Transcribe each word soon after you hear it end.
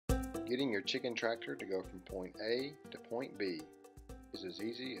Getting your chicken tractor to go from point A to point B is as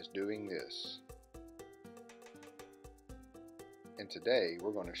easy as doing this. And today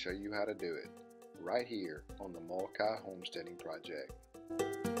we're going to show you how to do it right here on the Mulcahy Homesteading Project.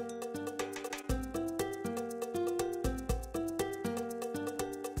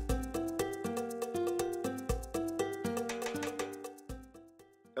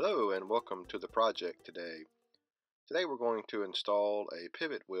 Hello and welcome to the project today. Today we're going to install a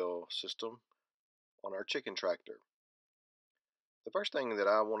pivot wheel system on our chicken tractor. The first thing that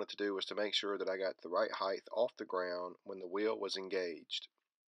I wanted to do was to make sure that I got the right height off the ground when the wheel was engaged.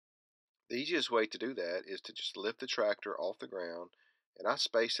 The easiest way to do that is to just lift the tractor off the ground, and I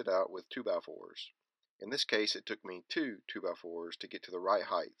spaced it out with 2x4s. In this case it took me two 2x4s to get to the right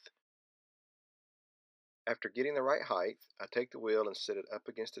height. After getting the right height, I take the wheel and set it up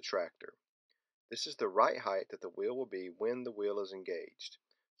against the tractor. This is the right height that the wheel will be when the wheel is engaged.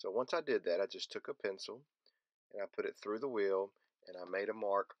 So once I did that, I just took a pencil and I put it through the wheel and I made a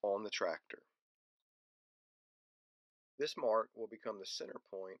mark on the tractor. This mark will become the center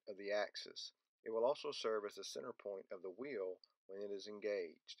point of the axis. It will also serve as the center point of the wheel when it is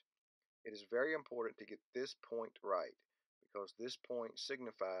engaged. It is very important to get this point right because this point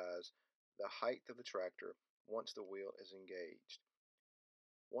signifies the height of the tractor once the wheel is engaged.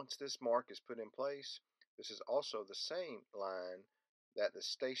 Once this mark is put in place, this is also the same line that the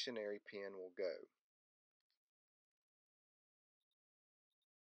stationary pin will go.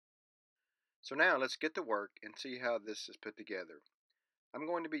 So now let's get to work and see how this is put together. I'm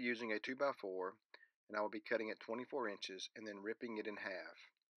going to be using a 2x4 and I will be cutting it 24 inches and then ripping it in half.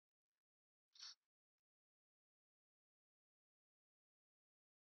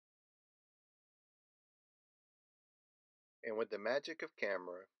 And with the magic of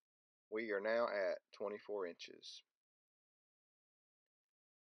camera, we are now at 24 inches.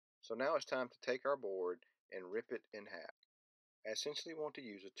 So now it's time to take our board and rip it in half. I essentially want to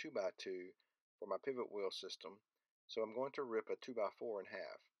use a 2x2 for my pivot wheel system, so I'm going to rip a 2x4 in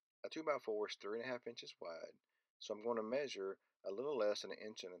half. A 2x4 is 3.5 inches wide, so I'm going to measure a little less than 1 3/4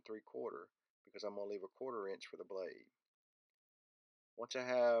 inches because I'm going to leave a 1/4 inch for the blade. Once I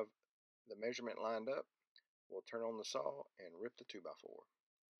have the measurement lined up, we'll turn on the saw and rip the 2x4.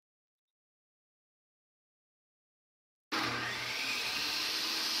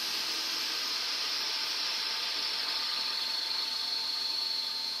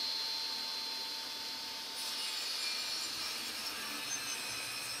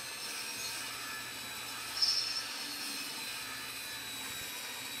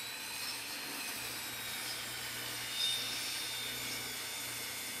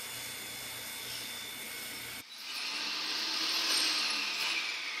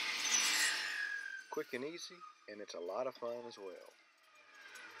 Quick and easy, and it's a lot of fun as well.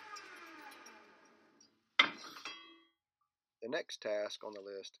 The next task on the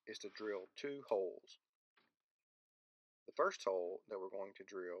list is to drill 2 holes. The first hole that we're going to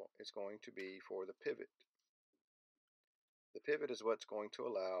drill is going to be for the pivot. The pivot is what's going to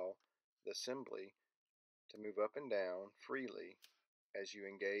allow the assembly to move up and down freely as you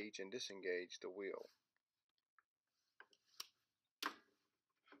engage and disengage the wheel.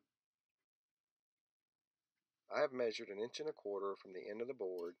 I have measured 1 1/4 inches from the end of the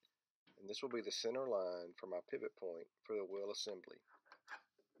board, and this will be the center line for my pivot point for the wheel assembly.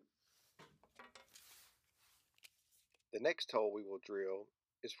 The next hole we will drill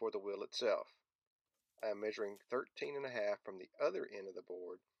is for the wheel itself. I am measuring 13.5 from the other end of the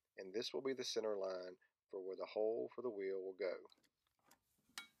board, and this will be the center line for where the hole for the wheel will go.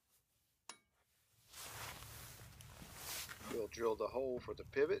 We'll drill the hole for the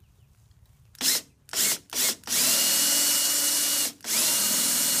pivot.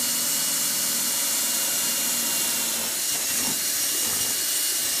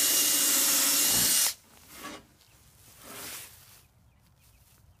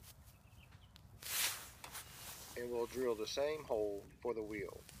 And we'll drill the same hole for the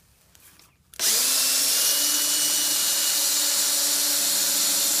wheel.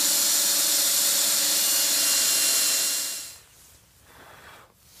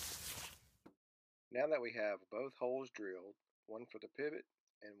 Now that we have both holes drilled, one for the pivot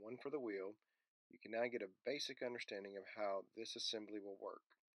and one for the wheel, you can now get a basic understanding of how this assembly will work.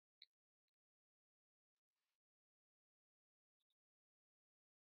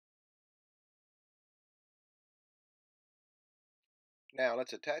 Now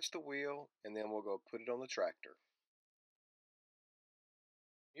let's attach the wheel and then we'll go put it on the tractor.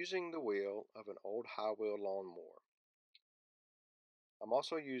 Using the wheel of an old high wheel lawnmower. I'm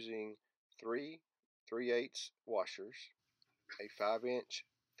also using 3 3/8 washers, a 5-inch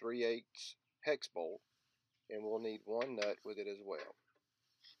 3/8 hex bolt, and we'll need one nut with it as well.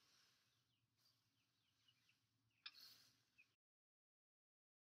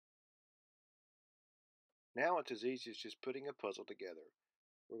 Now it's as easy as just putting a puzzle together.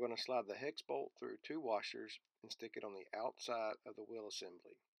 We're going to slide the hex bolt through 2 washers and stick it on the outside of the wheel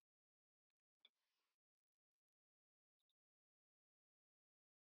assembly.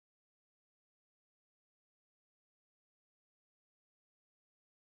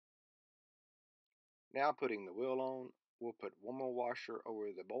 Now putting the wheel on, we'll put one more washer over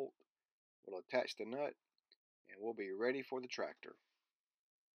the bolt, we'll attach the nut, and we'll be ready for the tractor.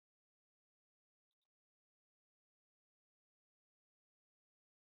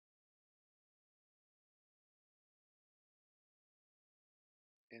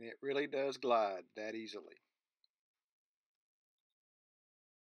 And it really does glide that easily.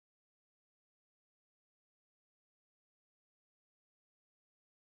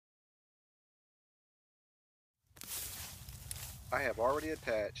 I have already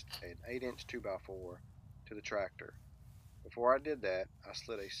attached an 8-inch 2x4 to the tractor. Before I did that, I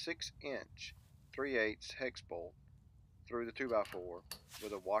slid a 6-inch 3/8 hex bolt through the 2x4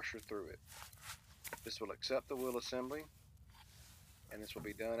 with a washer through it. This will accept the wheel assembly, and this will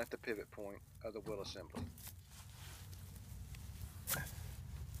be done at the pivot point of the wheel assembly.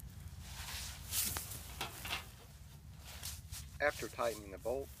 After tightening the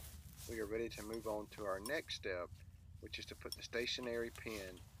bolt, we are ready to move on to our next step, which is to put the stationary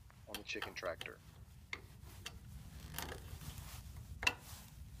pin on the chicken tractor.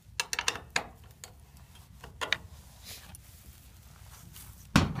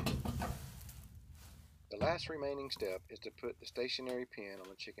 The last remaining step is to put the stationary pin on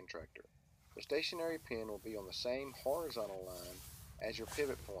the chicken tractor. The stationary pin will be on the same horizontal line as your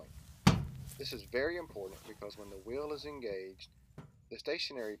pivot point. This is very important because when the wheel is engaged, the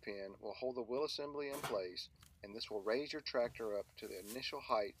stationary pin will hold the wheel assembly in place, and this will raise your tractor up to the initial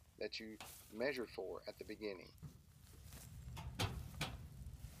height that you measured for at the beginning.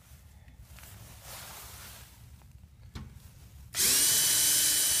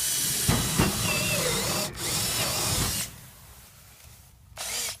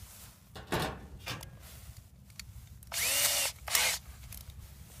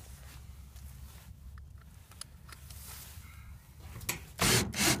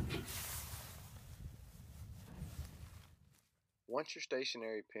 Once your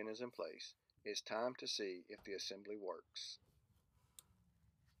stationary pin is in place, it's time to see if the assembly works.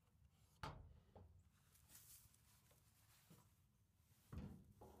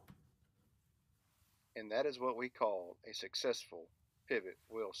 And that is what we call a successful pivot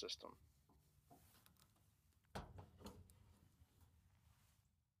wheel system.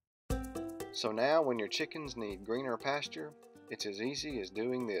 So now when your chickens need greener pasture, it's as easy as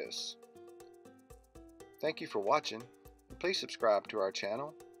doing this. Thank you for watching, and please subscribe to our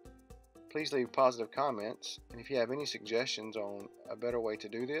channel. Please leave positive comments, and if you have any suggestions on a better way to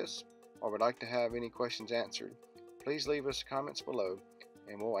do this, or would like to have any questions answered, please leave us comments below,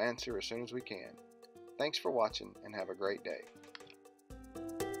 and we'll answer as soon as we can. Thanks for watching, and have a great day.